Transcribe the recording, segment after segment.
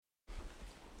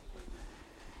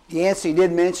Yancey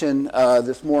did mention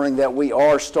this morning that we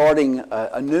are starting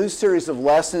a new series of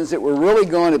lessons that we're really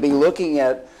going to be looking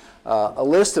at a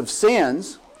list of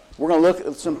sins. We're going to look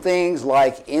at some things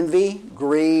like envy,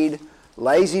 greed,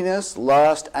 laziness,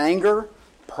 lust, anger,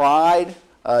 pride,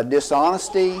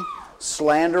 dishonesty,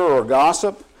 slander or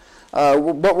gossip.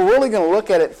 But we're really going to look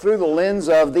at it through the lens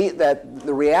of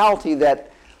the reality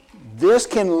that this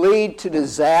can lead to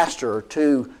disaster,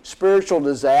 to spiritual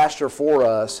disaster for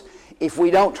us if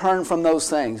we don't turn from those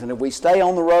things. And if we stay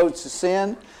on the roads to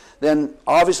sin, then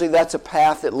obviously that's a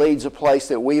path that leads a place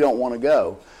that we don't want to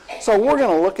go. So we're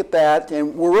going to look at that,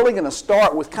 and we're really going to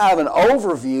start with kind of an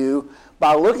overview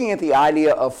by looking at the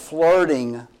idea of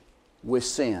flirting with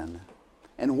sin.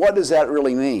 And what does that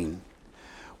really mean?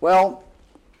 Well,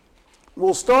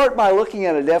 we'll start by looking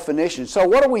at a definition. So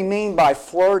what do we mean by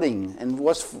flirting?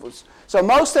 So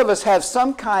most of us have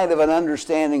some kind of an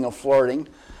understanding of flirting,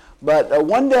 but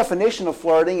one definition of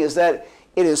flirting is that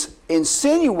it is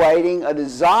insinuating a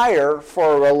desire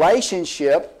for a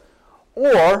relationship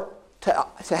or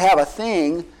to have a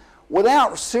thing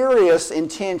without serious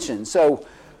intention. So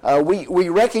we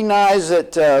recognize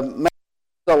that maybe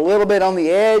a little bit on the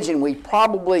edge, and we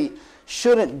probably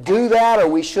shouldn't do that or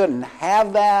we shouldn't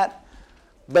have that,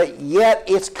 but yet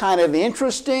it's kind of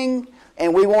interesting,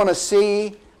 and we want to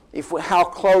see how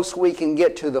close we can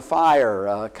get to the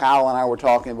fire. Kyle and I were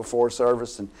talking before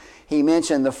service, and he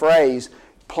mentioned the phrase,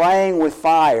 playing with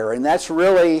fire. And that's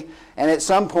really, and at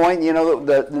some point,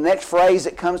 the next phrase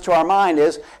that comes to our mind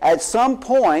is, at some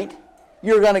point,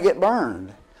 you're going to get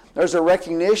burned. There's a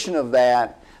recognition of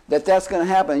that's going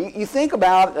to happen. You think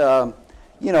about,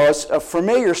 a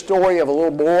familiar story of a little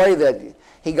boy that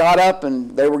he got up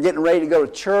and they were getting ready to go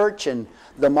to church, and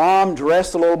the mom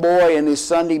dressed the little boy in his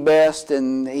Sunday best,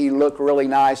 and he looked really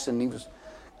nice, and he was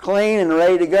clean and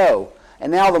ready to go.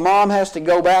 And now the mom has to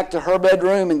go back to her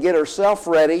bedroom and get herself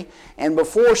ready, and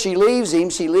before she leaves him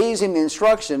the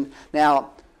instruction,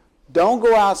 now, don't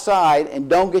go outside and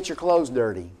don't get your clothes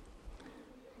dirty.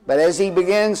 But as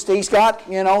he's got,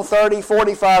 30,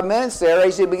 45 minutes there,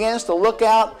 as he begins to look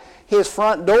out his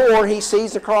front door, he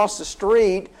sees across the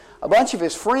street a bunch of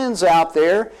his friends out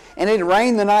there, and it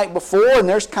rained the night before, and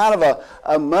there's kind of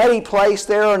a muddy place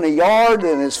there in the yard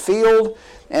in his field,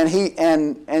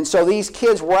 and so these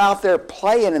kids were out there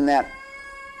playing in that.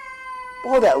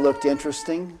 Boy, that looked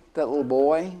interesting, that little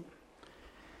boy.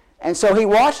 And so he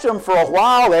watched them for a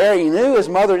while there. He knew his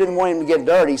mother didn't want him to get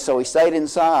dirty, so he stayed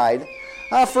inside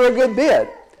for a good bit.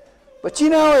 But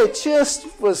it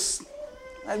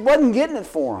wasn't getting it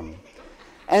for him.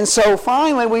 And so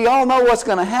finally, we all know what's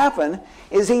going to happen,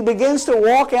 is he begins to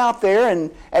walk out there,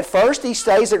 and at first he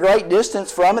stays a great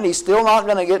distance from it. He's still not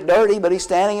going to get dirty, but he's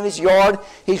standing in his yard.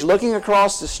 He's looking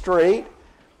across the street,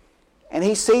 and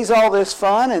he sees all this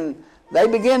fun, and they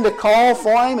begin to call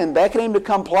for him and beckon him to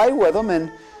come play with them, and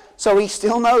so he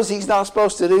still knows he's not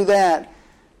supposed to do that.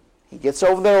 He gets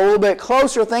over there a little bit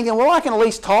closer thinking, well, I can at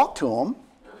least talk to him.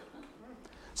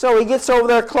 So he gets over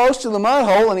there close to the mud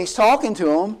hole, and he's talking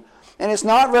to him. And it's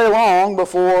not very long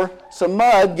before some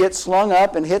mud gets slung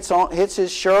up and hits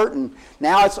his shirt, and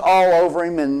now it's all over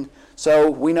him, and so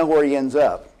we know where he ends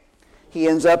up. He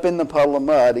ends up in the puddle of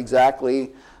mud,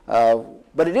 exactly.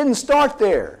 But it didn't start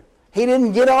there. He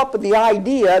didn't get up with the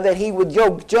idea that he would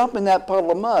go jump in that puddle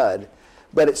of mud.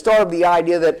 But it started with the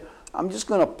idea that I'm just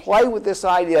going to play with this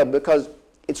idea because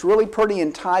it's really pretty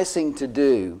enticing to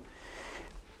do.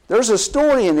 There's a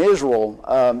story in Israel,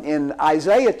 in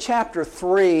Isaiah chapter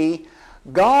 3,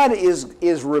 God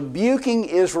is rebuking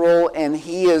Israel, and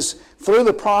he is, through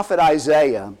the prophet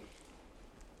Isaiah,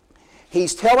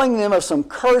 he's telling them of some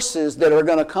curses that are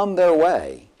going to come their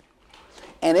way.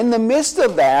 And in the midst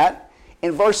of that,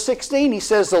 in verse 16, he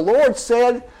says, the Lord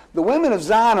said, the women of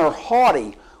Zion are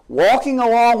haughty, walking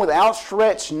along with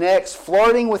outstretched necks,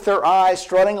 flirting with their eyes,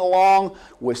 strutting along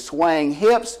with swaying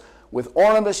hips, with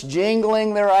ornaments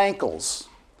jingling their ankles.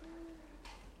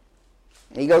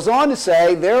 He goes on to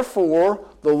say, therefore,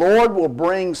 the Lord will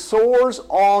bring sores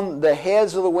on the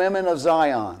heads of the women of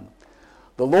Zion.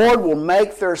 The Lord will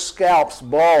make their scalps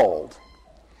bald.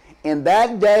 In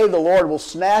that day, the Lord will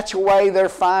snatch away their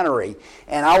finery.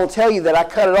 And I will tell you that I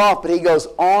cut it off, but he goes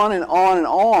on and on and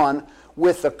on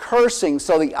with the cursing.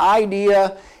 So the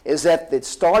idea is that it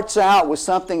starts out with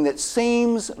something that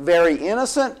seems very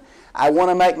innocent. I want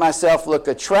to make myself look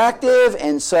attractive,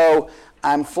 and so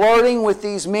I'm flirting with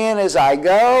these men as I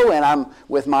go, and I'm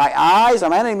with my eyes.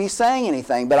 I'm not even saying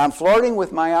anything, but I'm flirting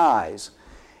with my eyes,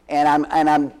 and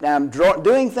I'm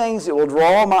doing things that will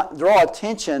draw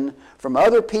attention from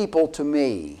other people to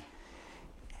me.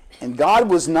 And God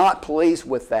was not pleased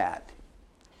with that,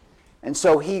 and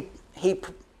so He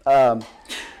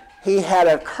he had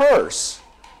a curse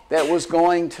that was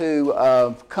going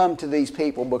to come to these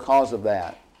people because of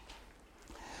that.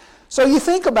 So you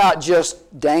think about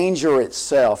just danger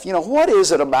itself. What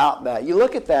is it about that? You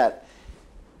look at that,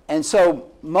 and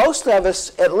so most of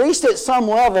us, at least at some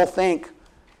level, think,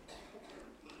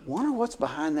 wonder what's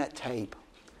behind that tape.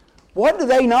 What do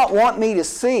they not want me to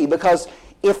see? Because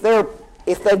if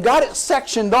they've got it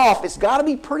sectioned off, it's got to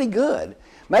be pretty good.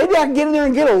 Maybe I can get in there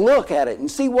and get a look at it and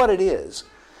see what it is.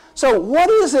 So what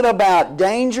is it about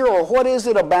danger, or what is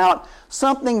it about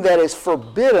something that is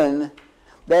forbidden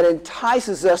that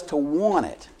entices us to want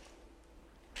it?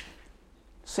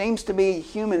 Seems to be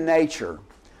human nature.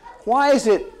 Why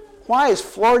is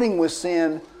flirting with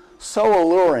sin so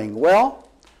alluring? Well,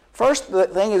 first the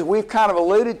thing is, we've kind of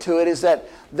alluded to it, is that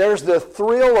there's the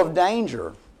thrill of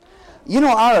danger.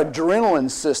 Our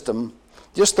adrenaline system,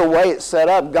 just the way it's set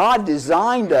up, God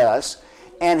designed us,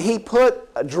 and He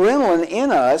put adrenaline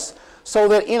in us so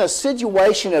that in a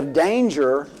situation of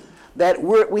danger that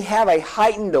we have a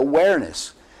heightened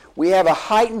awareness. We have a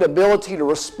heightened ability to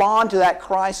respond to that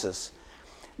crisis.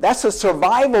 That's a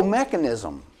survival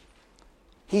mechanism.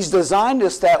 He's designed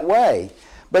us that way.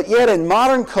 But yet in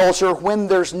modern culture, when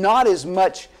there's not as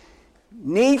much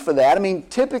need for that,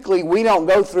 typically we don't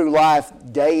go through life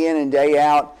day in and day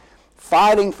out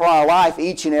fighting for our life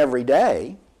each and every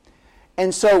day.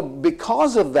 And so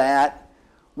because of that,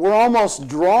 we're almost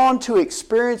drawn to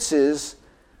experiences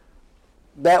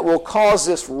that will cause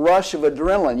this rush of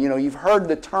adrenaline. You've heard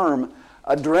the term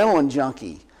adrenaline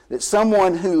junkie, that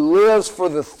someone who lives for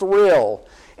the thrill,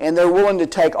 and they're willing to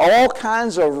take all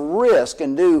kinds of risk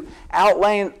and do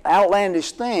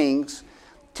outlandish things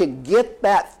to get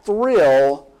that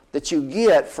thrill that you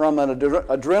get from an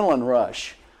adrenaline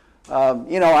rush.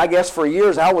 I guess for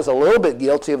years I was a little bit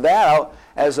guilty of that.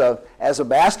 As a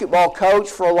basketball coach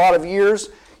for a lot of years,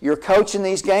 you're coaching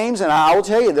these games, and I will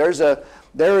tell you, there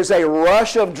is a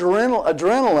rush of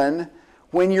adrenaline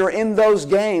when you're in those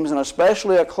games, and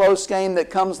especially a close game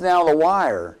that comes down the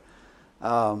wire.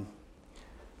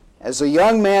 As a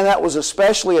young man, that was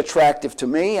especially attractive to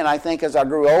me, and I think as I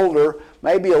grew older,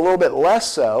 maybe a little bit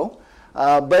less so.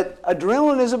 But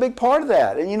adrenaline is a big part of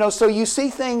that. And so you see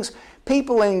things,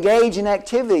 people engage in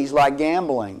activities like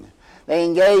gambling. They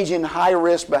engage in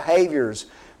high-risk behaviors,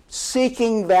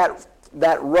 seeking that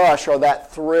rush or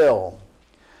that thrill.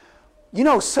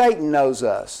 Satan knows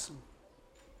us.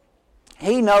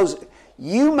 He knows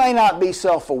you may not be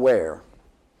self-aware,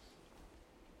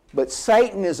 but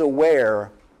Satan is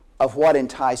aware of what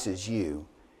entices you.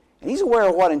 And he's aware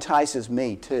of what entices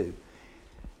me too.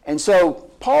 And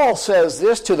so Paul says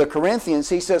this to the Corinthians.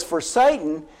 He says, for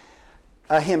Satan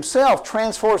himself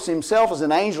transforms himself as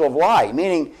an angel of light,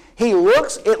 meaning it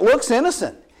looks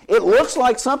innocent. It looks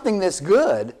like something that's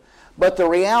good, but the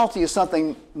reality is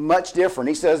something much different.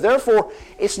 He says, therefore,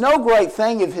 it's no great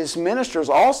thing if his ministers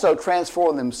also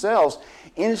transform themselves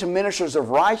into ministers of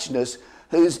righteousness,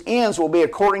 whose ends will be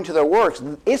according to their works.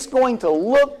 It's going to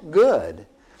look good.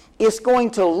 It's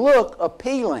going to look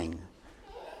appealing.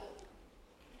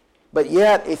 But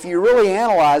yet, if you really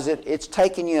analyze it, it's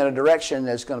taking you in a direction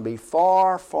that's going to be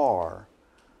far, far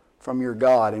from your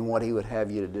God and what He would have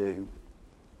you to do.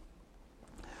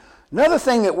 Another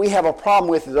thing that we have a problem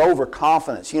with is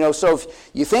overconfidence. So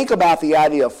if you think about the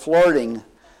idea of flirting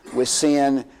with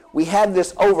sin, we have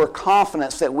this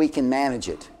overconfidence that we can manage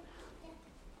it.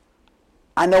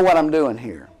 I know what I'm doing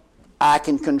here. I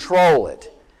can control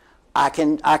it. I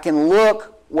can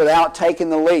look without taking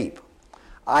the leap.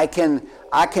 I can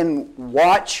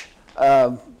watch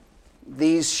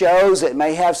these shows that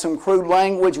may have some crude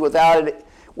language without it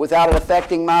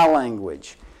affecting my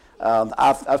language.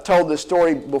 I've told this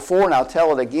story before, and I'll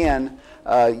tell it again.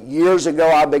 Years ago,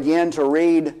 I began to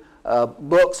read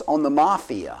books on the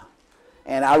mafia.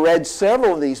 And I read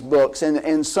several of these books. And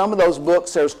in some of those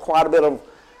books, there's quite a bit of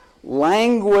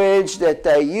language that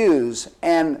they use.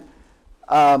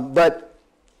 But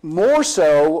more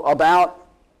so about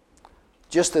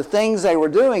just the things they were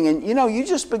doing. And, you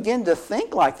just begin to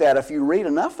think like that if you read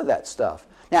enough of that stuff.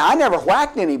 Now, I never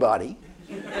whacked anybody.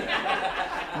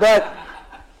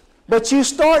 But you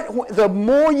start, the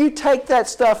more you take that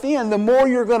stuff in, the more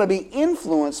you're going to be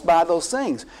influenced by those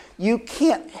things. You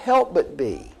can't help but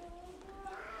be.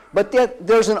 But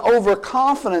there's an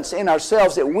overconfidence in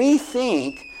ourselves that we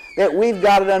think that we've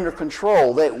got it under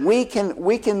control, that we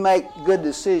can make good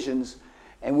decisions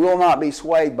and will not be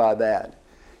swayed by that.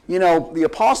 The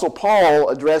Apostle Paul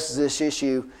addresses this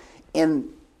issue in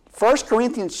 1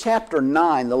 Corinthians chapter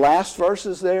 9, the last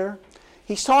verses there.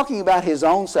 he's talking about his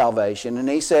own salvation, and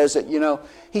he says that,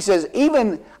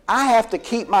 even I have to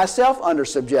keep myself under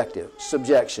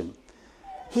subjection.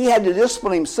 He had to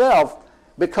discipline himself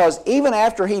because even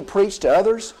after he preached to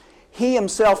others, he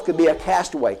himself could be a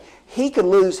castaway. He could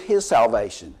lose his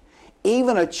salvation,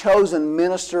 even a chosen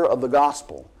minister of the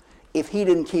gospel, if he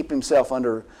didn't keep himself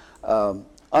under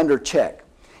check.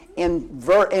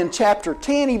 In chapter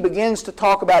 10, he begins to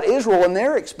talk about Israel and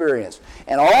their experience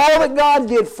and all that God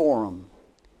did for them.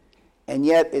 And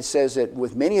yet it says that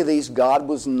with many of these, God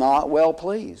was not well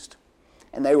pleased.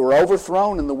 And they were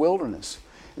overthrown in the wilderness.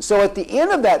 And so at the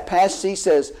end of that passage, he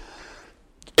says,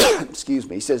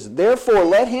 he says, therefore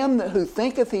let him who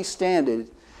thinketh he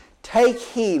standeth take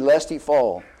heed lest he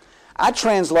fall. I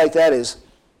translate that as,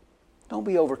 don't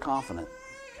be overconfident.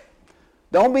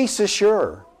 Don't be so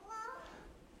sure.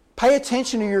 Pay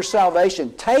attention to your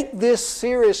salvation. Take this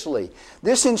seriously.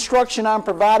 This instruction I'm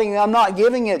providing, I'm not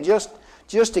giving it just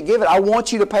to give it. I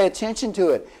want you to pay attention to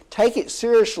it. Take it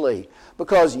seriously,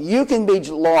 because you can be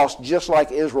lost just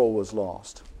like Israel was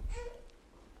lost.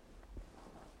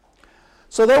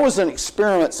 So there was an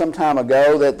experiment some time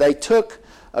ago that they took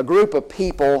a group of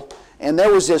people, and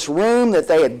there was this room that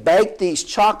they had baked these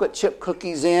chocolate chip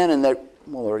cookies in, and the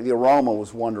aroma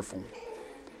was wonderful.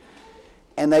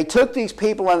 And they took these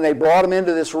people and they brought them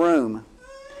into this room.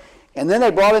 And then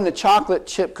they brought in the chocolate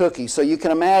chip cookies. So you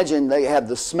can imagine they had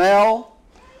the smell,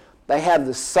 they had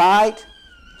the sight,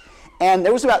 and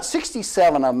there was about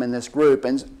 67 of them in this group.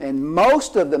 And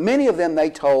many of them they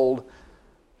told,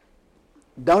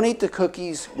 don't eat the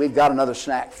cookies, we've got another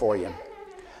snack for you.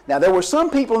 Now there were some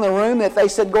people in the room that they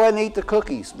said, go ahead and eat the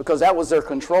cookies, because that was their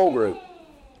control group.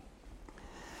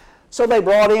 So they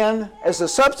brought in, as a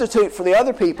substitute for the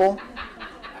other people,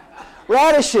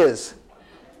 radishes.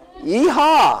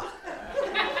 Yeehaw!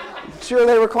 I'm sure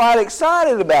they were quite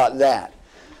excited about that.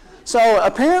 So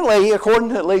apparently, according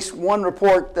to at least one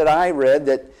report that I read,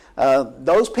 that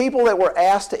those people that were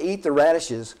asked to eat the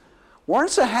radishes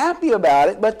weren't so happy about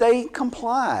it, but they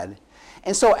complied.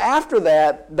 And so after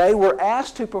that, they were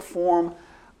asked to perform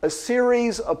a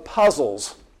series of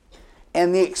puzzles.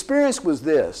 And the experience was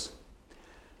this,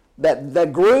 that the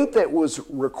group that was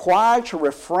required to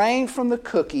refrain from the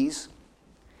cookies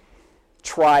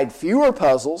tried fewer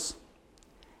puzzles,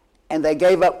 and they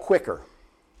gave up quicker.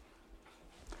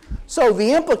 So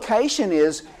the implication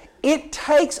is, it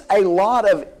takes a lot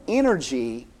of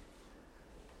energy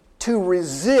to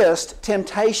resist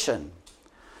temptation.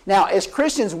 Now, as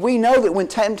Christians, we know that when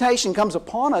temptation comes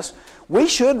upon us, we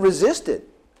should resist it.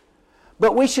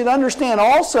 But we should understand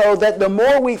also that the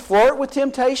more we flirt with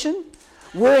temptation,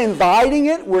 we're inviting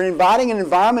it. We're inviting an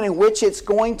environment in which it's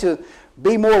going to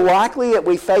be more likely that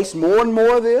we face more and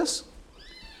more of this.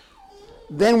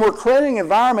 Then we're creating an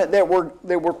environment that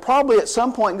we're probably at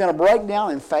some point going to break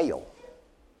down and fail.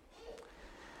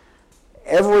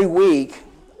 Every week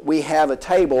we have a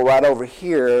table right over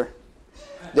here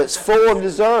that's full of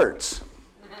desserts.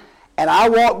 And I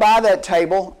walk by that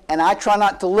table and I try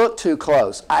not to look too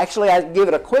close. I give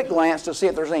it a quick glance to see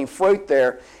if there's any fruit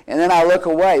there, and then I look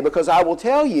away, because I will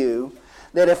tell you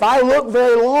that if I look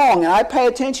very long and I pay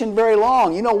attention very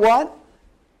long, you know what?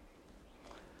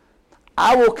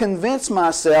 I will convince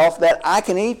myself that I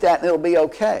can eat that and it'll be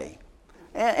okay.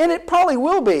 And it probably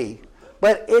will be,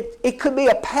 but it could be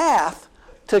a path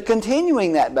to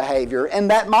continuing that behavior, and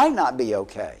that might not be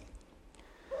okay.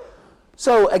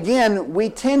 So again, we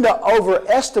tend to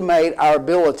overestimate our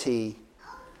ability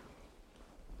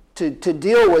to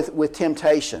deal with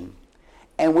temptation.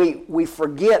 And we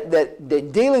forget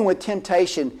that dealing with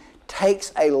temptation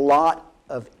takes a lot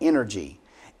of energy.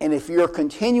 And if you're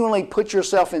continually put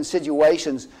yourself in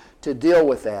situations to deal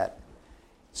with that,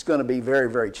 it's going to be very,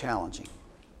 very challenging.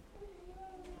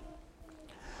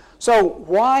 So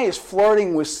why is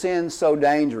flirting with sin so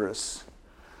dangerous?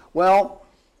 Well,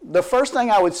 the first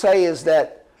thing I would say is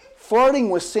that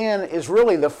flirting with sin is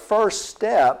really the first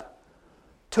step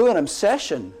to an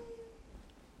obsession.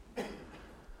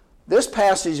 This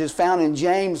passage is found in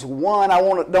James 1. I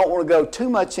don't want to go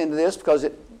too much into this because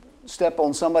it step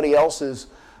on somebody else's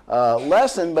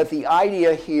lesson, but the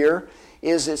idea here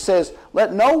is it says,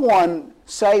 let no one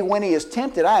say when he is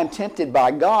tempted, I am tempted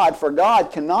by God, for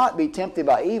God cannot be tempted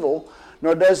by evil,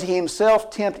 nor does he himself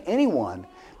tempt anyone.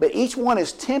 But each one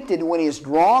is tempted when he is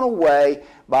drawn away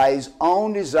by his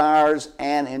own desires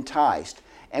and enticed.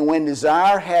 And when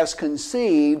desire has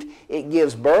conceived, it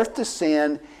gives birth to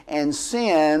sin, and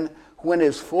sin, when it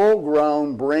is full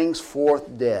grown, brings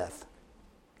forth death.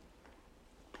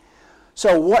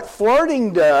 So what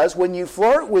flirting does, when you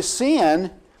flirt with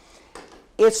sin,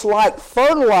 it's like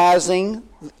fertilizing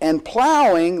and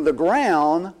plowing the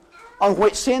ground on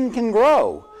which sin can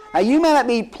grow. Now, you may not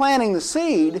be planting the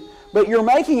seed, but you're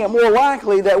making it more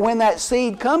likely that when that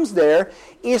seed comes there,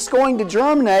 it's going to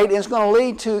germinate and it's going to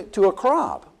lead to a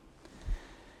crop.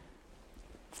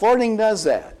 Flirting does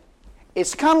that.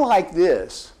 It's kind of like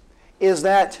this, is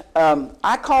that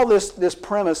I call this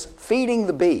premise feeding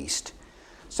the beast.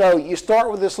 So you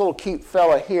start with this little cute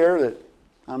fella here that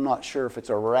I'm not sure if it's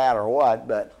a rat or what,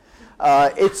 but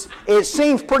it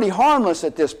seems pretty harmless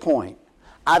at this point.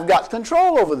 I've got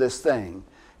control over this thing,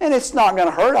 and it's not going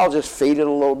to hurt. I'll just feed it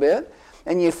a little bit,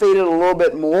 and you feed it a little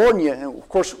bit more. And of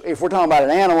course, if we're talking about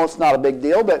an animal, it's not a big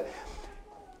deal. But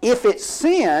if it's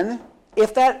sin,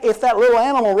 if that little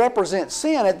animal represents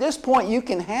sin, at this point you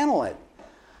can handle it.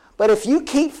 But if you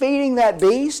keep feeding that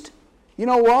beast, you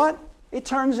know what? It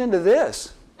turns into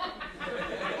this.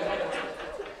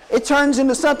 It turns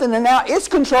into something, and now it's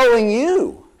controlling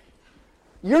you.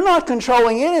 You're not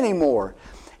controlling it anymore.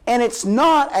 And it's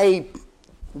not a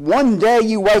one day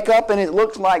you wake up and it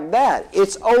looks like that.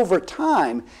 It's over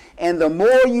time. And the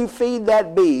more you feed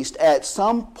that beast, at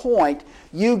some point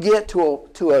you get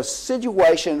to a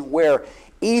situation where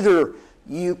either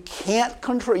you can't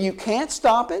control, you can't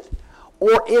stop it,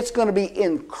 or it's going to be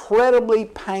incredibly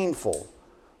painful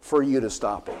for you to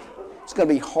stop it. It's going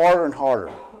to be harder and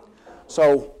harder.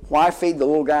 So why feed the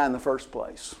little guy in the first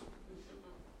place?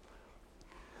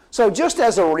 So just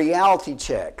as a reality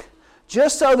check,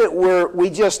 just so that we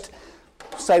just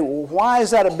say, well, why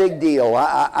is that a big deal?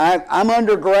 I'm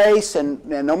under grace, and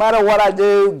no matter what I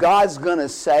do, God's going to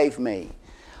save me.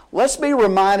 Let's be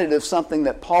reminded of something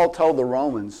that Paul told the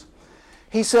Romans.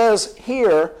 He says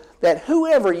here that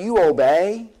whoever you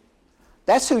obey,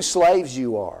 that's whose slaves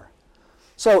you are.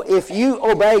 So if you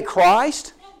obey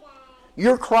Christ,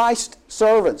 you're Christ's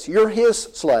servants. You're His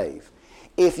slave.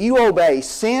 If you obey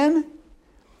sin,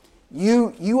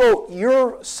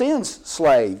 you're sin's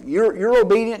slave. You're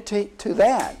obedient to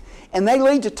that. And they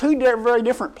lead to two very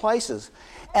different places.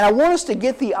 And I want us to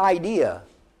get the idea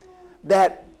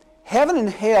that heaven and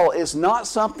hell is not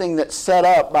something that's set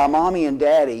up by mommy and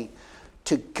daddy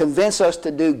to convince us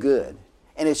to do good.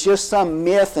 And it's just some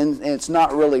myth, and it's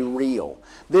not really real.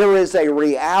 There is a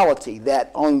reality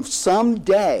that on some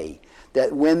day,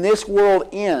 that when this world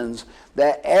ends,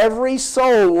 that every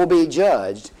soul will be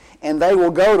judged, and they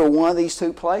will go to one of these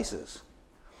two places.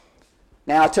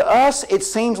 Now, to us, it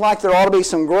seems like there ought to be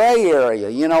some gray area.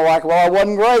 You know, like, well, I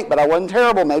wasn't great, but I wasn't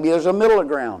terrible. Maybe there's a middle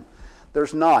ground.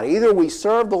 There's not. Either we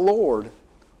serve the Lord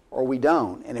or we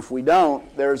don't. And if we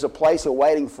don't, there's a place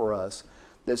awaiting for us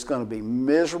that's going to be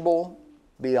miserable,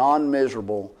 beyond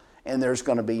miserable, and there's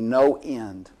going to be no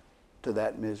end to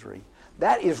that misery.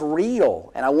 That is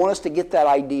real, and I want us to get that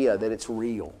idea that it's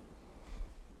real.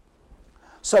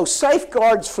 So,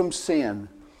 safeguards from sin.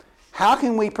 How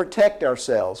can we protect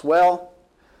ourselves? Well,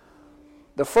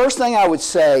 the first thing I would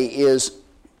say is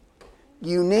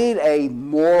you need a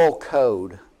moral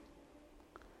code.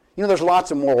 You know, there's lots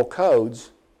of moral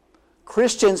codes.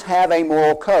 Christians have a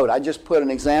moral code. I just put an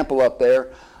example up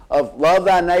there of love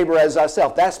thy neighbor as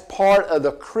thyself. That's part of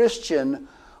the Christian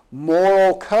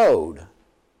moral code.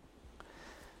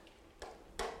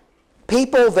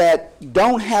 People that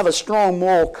don't have a strong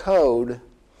moral code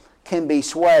can be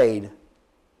swayed.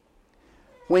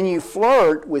 When you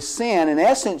flirt with sin, in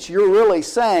essence, you're really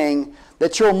saying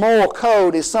that your moral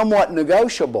code is somewhat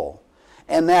negotiable,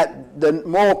 and that the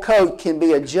moral code can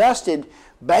be adjusted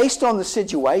based on the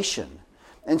situation.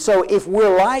 And so if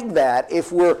we're like that,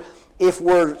 if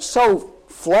we're so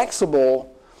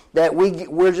flexible that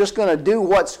we're just going to do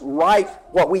what's right,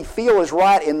 what we feel is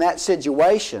right in that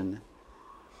situation,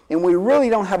 and we really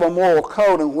don't have a moral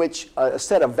code in which a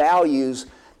set of values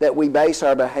that we base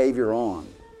our behavior on.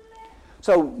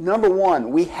 So, number one,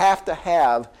 we have to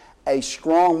have a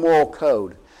strong moral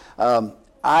code.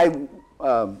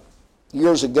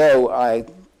 Years ago, I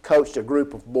coached a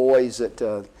group of boys that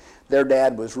their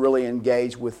dad was really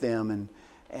engaged with them,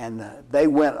 and they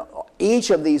went. Each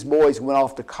of these boys went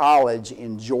off to college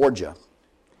in Georgia,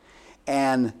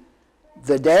 and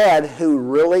the dad,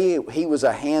 he was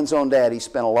a hands-on dad. He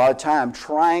spent a lot of time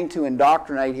trying to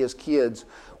indoctrinate his kids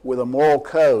with a moral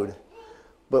code.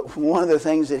 But one of the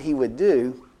things that he would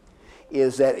do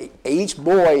is that each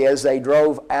boy, as they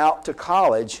drove out to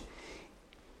college,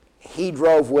 he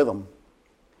drove with them.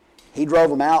 He drove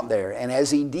them out there. And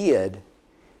as he did,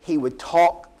 he would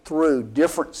talk through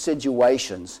different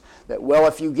situations. That, well,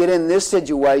 if you get in this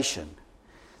situation,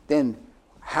 then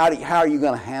how are you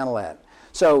going to handle that?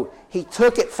 So he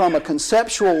took it from a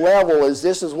conceptual level as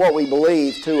this is what we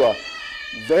believe to a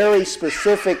very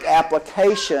specific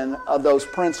application of those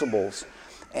principles.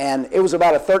 And it was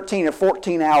about a 13 or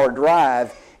 14 hour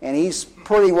drive, And he's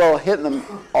pretty well hitting them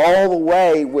all the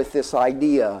way with this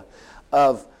idea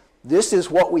of this is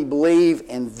what we believe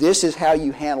and this is how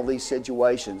you handle these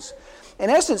situations. In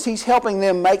essence, he's helping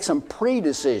them make some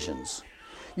pre-decisions.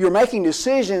 You're making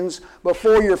decisions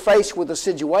before you're faced with a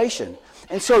situation.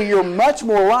 And so you're much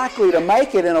more likely to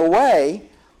make it in a way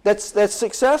that's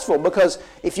successful, because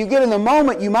if you get in the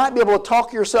moment, you might be able to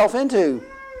talk yourself into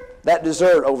that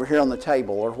dessert over here on the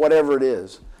table or whatever it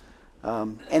is.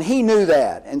 And he knew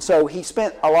that. And so he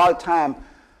spent a lot of time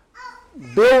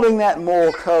building that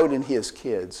moral code in his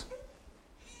kids.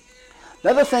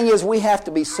 Another thing is we have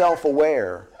to be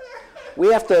self-aware. We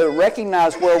have to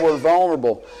recognize where we're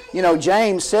vulnerable. You know,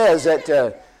 James says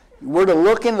that we're to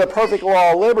look into the perfect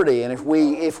law of liberty. And if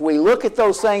we look at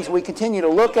those things, we continue to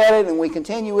look at it and we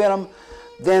continue in them,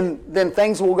 then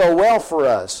things will go well for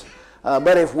us.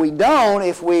 But if we don't,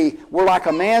 if we're like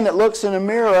a man that looks in a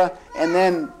mirror and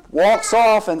then walks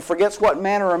off and forgets what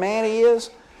manner of man he is.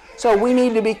 So we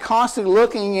need to be constantly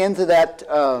looking into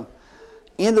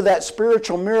that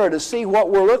spiritual mirror to see what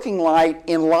we're looking like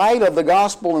in light of the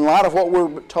gospel, in light of what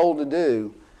we're told to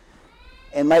do,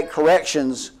 and make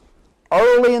corrections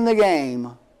early in the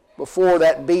game before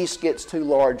that beast gets too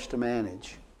large to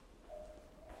manage.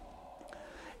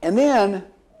 And then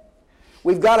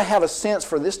we've got to have a sense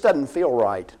for this doesn't feel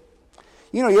right.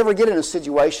 You know, you ever get in a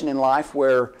situation in life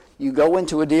where you go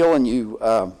into a deal and you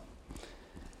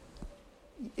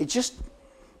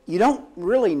don't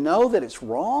really know that it's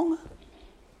wrong?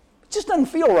 It just doesn't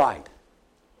feel right.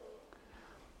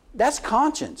 That's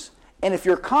conscience. And if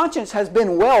your conscience has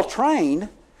been well trained,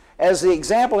 as the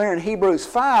example here in Hebrews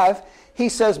 5, he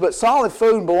says, but solid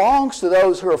food belongs to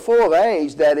those who are full of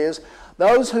age, that is,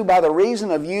 those who by the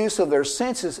reason of use of their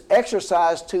senses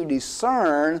exercise to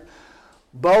discern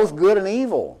both good and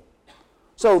evil.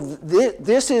 So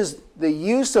this is the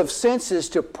use of senses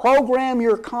to program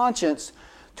your conscience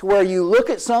to where you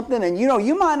look at something and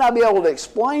you might not be able to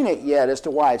explain it yet as to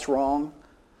why it's wrong,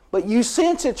 but you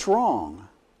sense it's wrong.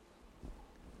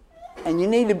 And you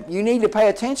need to pay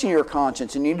attention to your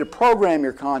conscience, and you need to program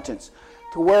your conscience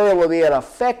to where it will be an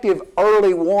effective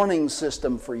early warning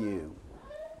system for you.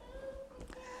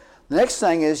 The next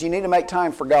thing is you need to make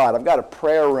time for God. I've got a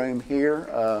prayer room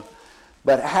here,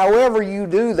 but however you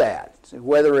do that,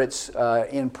 whether it's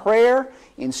in prayer,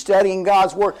 in studying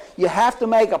God's Word, you have to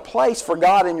make a place for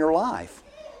God in your life.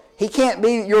 He can't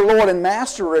be your Lord and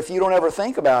Master if you don't ever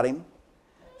think about Him.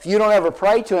 If you don't ever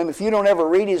pray to Him, if you don't ever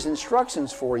read His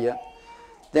instructions for you,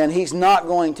 then He's not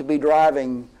going to be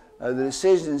driving the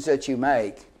decisions that you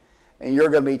make, and you're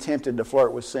going to be tempted to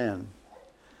flirt with sin.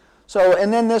 So,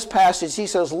 and then this passage, he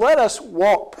says, let us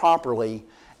walk properly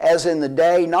as in the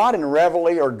day, not in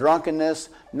revelry or drunkenness,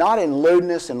 not in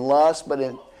lewdness and lust, but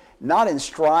not in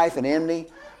strife and envy,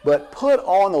 but put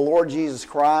on the Lord Jesus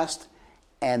Christ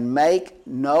and make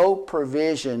no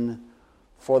provision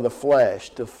for the flesh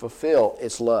to fulfill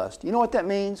its lust. You know what that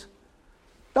means?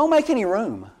 Don't make any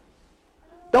room.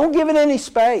 Don't give it any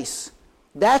space.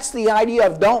 That's the idea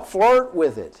of don't flirt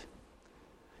with it.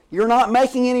 You're not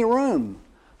making any room.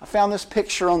 I found this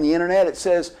picture on the internet. It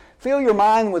says, fill your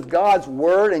mind with God's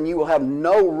Word and you will have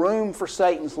no room for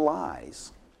Satan's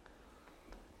lies.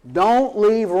 Don't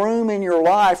leave room in your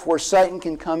life where Satan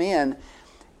can come in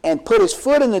and put his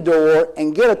foot in the door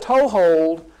and get a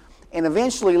toehold and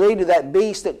eventually lead to that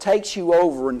beast that takes you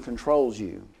over and controls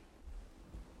you.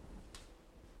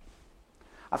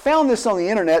 I found this on the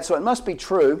internet, so it must be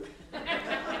true.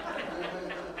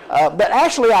 But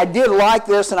actually, I did like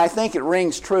this, and I think it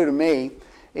rings true to me.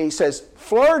 He says,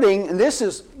 flirting, and this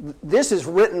is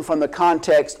written from the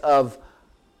context of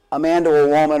a man to a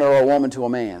woman or a woman to a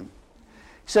man.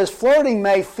 He says, flirting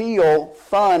may feel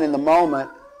fun in the moment,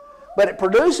 but it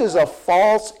produces a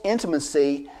false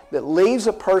intimacy that leaves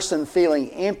a person feeling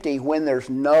empty when there's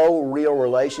no real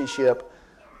relationship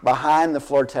behind the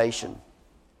flirtation.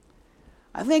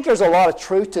 I think there's a lot of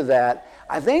truth to that.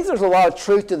 I think there's a lot of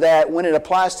truth to that when it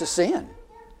applies to sin.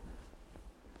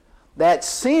 That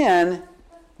sin,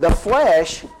 the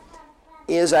flesh,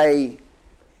 is a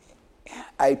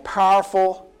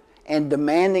powerful and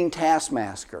demanding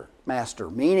taskmaster,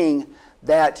 meaning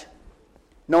that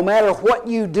no matter what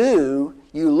you do,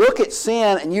 you look at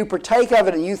sin and you partake of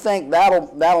it and you think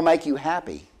that'll make you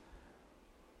happy.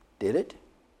 Did it?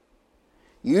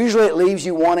 Usually it leaves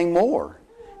you wanting more.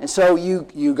 And so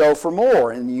you go for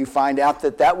more, and you find out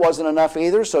that wasn't enough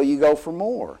either, so you go for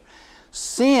more.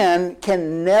 Sin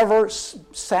can never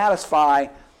satisfy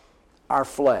our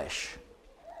flesh.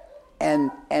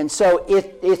 And so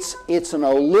it's an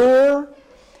allure,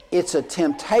 it's a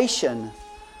temptation,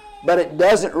 but it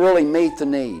doesn't really meet the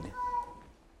need.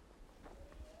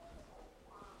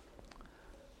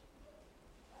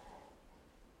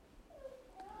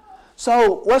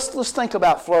 So let's think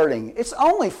about flirting. It's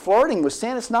only flirting with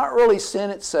sin. It's not really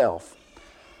sin itself.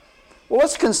 Well,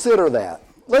 let's consider that.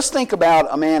 Let's think about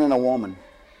a man and a woman.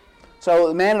 So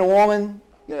a man and a woman,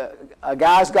 a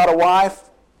guy's got a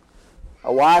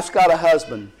wife's got a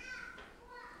husband.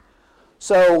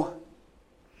 So,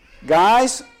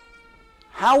 guys,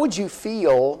 how would you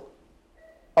feel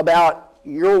about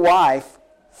your wife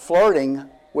flirting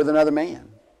with another man?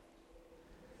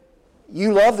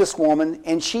 You love this woman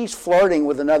and she's flirting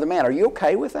with another man. Are you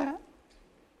okay with that?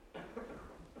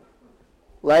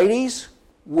 Ladies,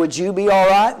 would you be all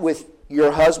right with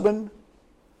your husband,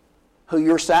 who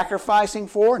you're sacrificing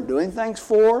for and doing things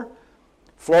for,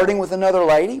 flirting with another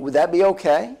lady? Would that be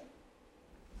okay?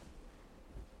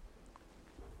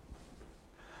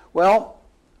 Well,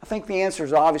 I think the answer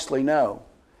is obviously no.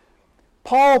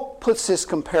 Paul puts this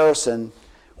comparison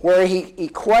where he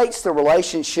equates the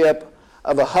relationship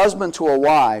of a husband to a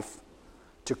wife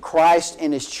to Christ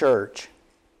and His church.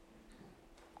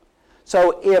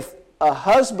 So if a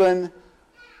husband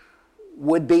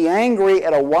would be angry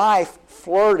at a wife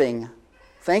flirting,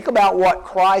 think about what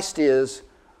Christ is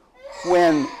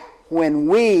when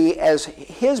we, as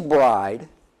His bride,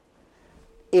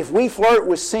 if we flirt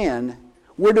with sin,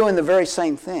 we're doing the very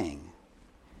same thing.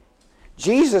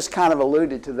 Jesus kind of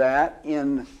alluded to that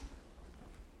in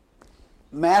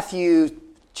Matthew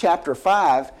chapter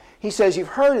 5. He says, you've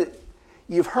heard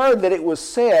that it was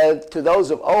said to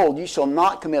those of old, you shall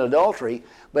not commit adultery.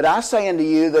 But I say unto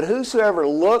you that whosoever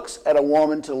looks at a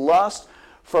woman to lust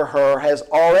for her has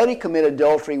already committed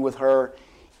adultery with her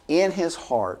in his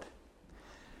heart.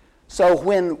 So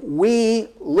when we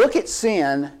look at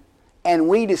sin and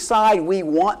we decide we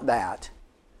want that,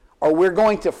 or we're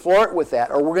going to flirt with that,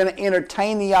 or we're going to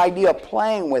entertain the idea of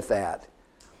playing with that,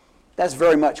 that's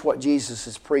very much what Jesus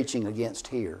is preaching against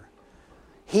here.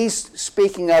 He's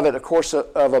speaking of it, of course,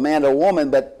 of a man and a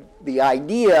woman, but the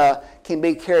idea can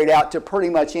be carried out to pretty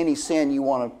much any sin you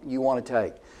want to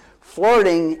take.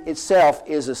 Flirting itself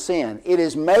is a sin. It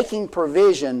is making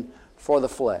provision for the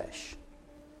flesh.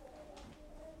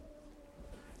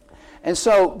 And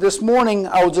so this morning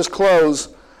I will just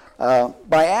close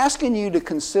by asking you to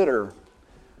consider,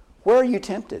 where are you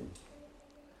tempted?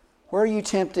 Where are you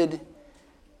tempted?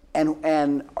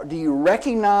 And do you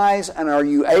recognize and are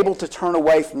you able to turn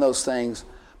away from those things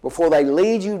before they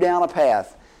lead you down a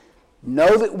path?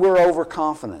 Know that we're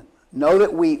overconfident. Know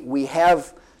that we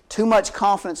have too much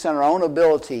confidence in our own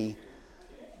ability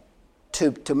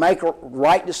to make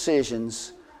right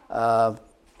decisions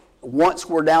once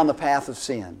we're down the path of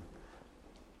sin.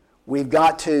 We've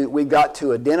got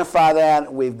to identify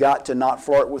that. We've got to not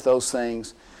flirt with those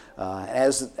things.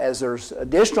 As there's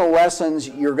additional lessons,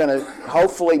 you're going to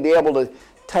hopefully be able to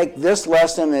take this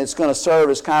lesson, and it's going to serve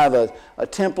as kind of a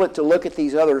template to look at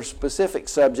these other specific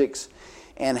subjects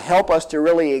and help us to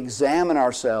really examine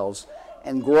ourselves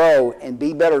and grow and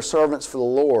be better servants for the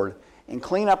Lord and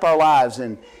clean up our lives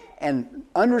and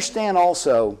understand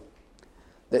also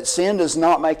that sin does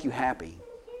not make you happy.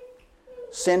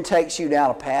 Sin takes you down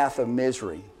a path of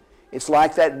misery. It's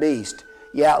like that beast.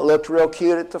 Yeah, it looked real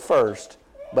cute at the first,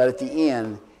 but at the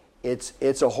end,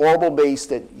 it's a horrible beast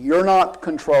that you're not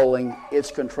controlling,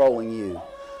 it's controlling you.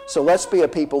 So let's be a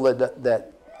people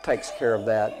that takes care of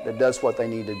that does what they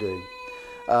need to do.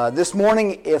 This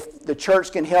morning, if the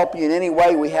church can help you in any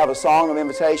way, we have a song of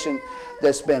invitation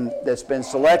that's been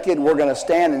selected. We're going to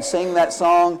stand and sing that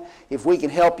song. If we can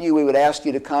help you, we would ask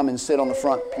you to come and sit on the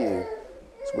front pew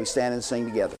as we stand and sing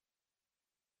together.